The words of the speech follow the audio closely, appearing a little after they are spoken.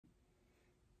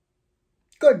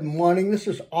Good morning. This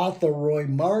is Arthur Roy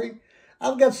Murray.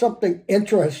 I've got something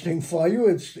interesting for you.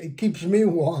 It keeps me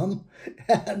warm.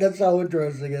 That's how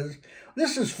interesting it is.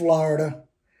 This is Florida,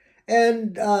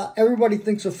 and everybody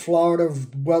thinks of Florida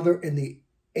weather in the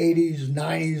 80s,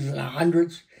 90s, and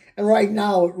 100s, and right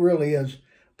now it really is.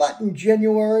 But in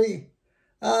January,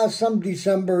 some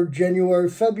December,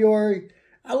 January, February,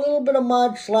 a little bit of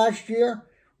March last year,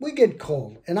 we get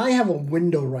cold, and I have a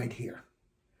window right here.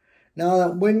 Now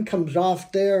that wind comes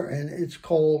off there and it's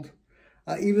cold.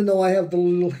 Even though I have the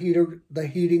little heater, the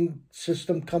heating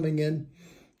system coming in,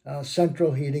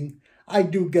 central heating, I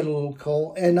do get a little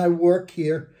cold and I work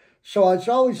here. So it's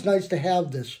always nice to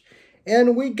have this.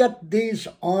 And we got these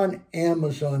on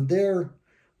Amazon. They're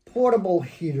portable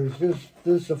heaters.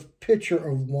 There's a picture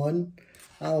of one.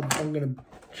 I'm going to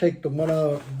take the one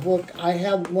out of the book. I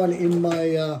have one in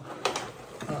my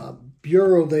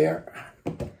bureau there.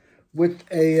 With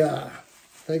a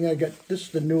thing I got. This is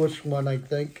the newest one, I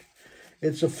think.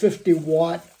 It's a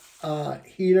 50-watt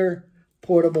heater,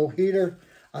 portable heater.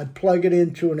 I plug it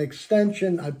into an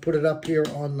extension. I put it up here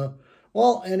on the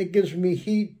wall, and it gives me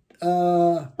heat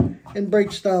and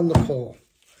breaks down the coal.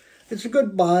 It's a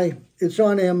good buy. It's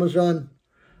on Amazon.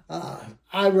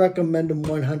 I recommend them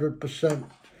 100%.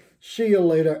 See you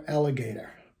later,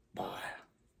 alligator.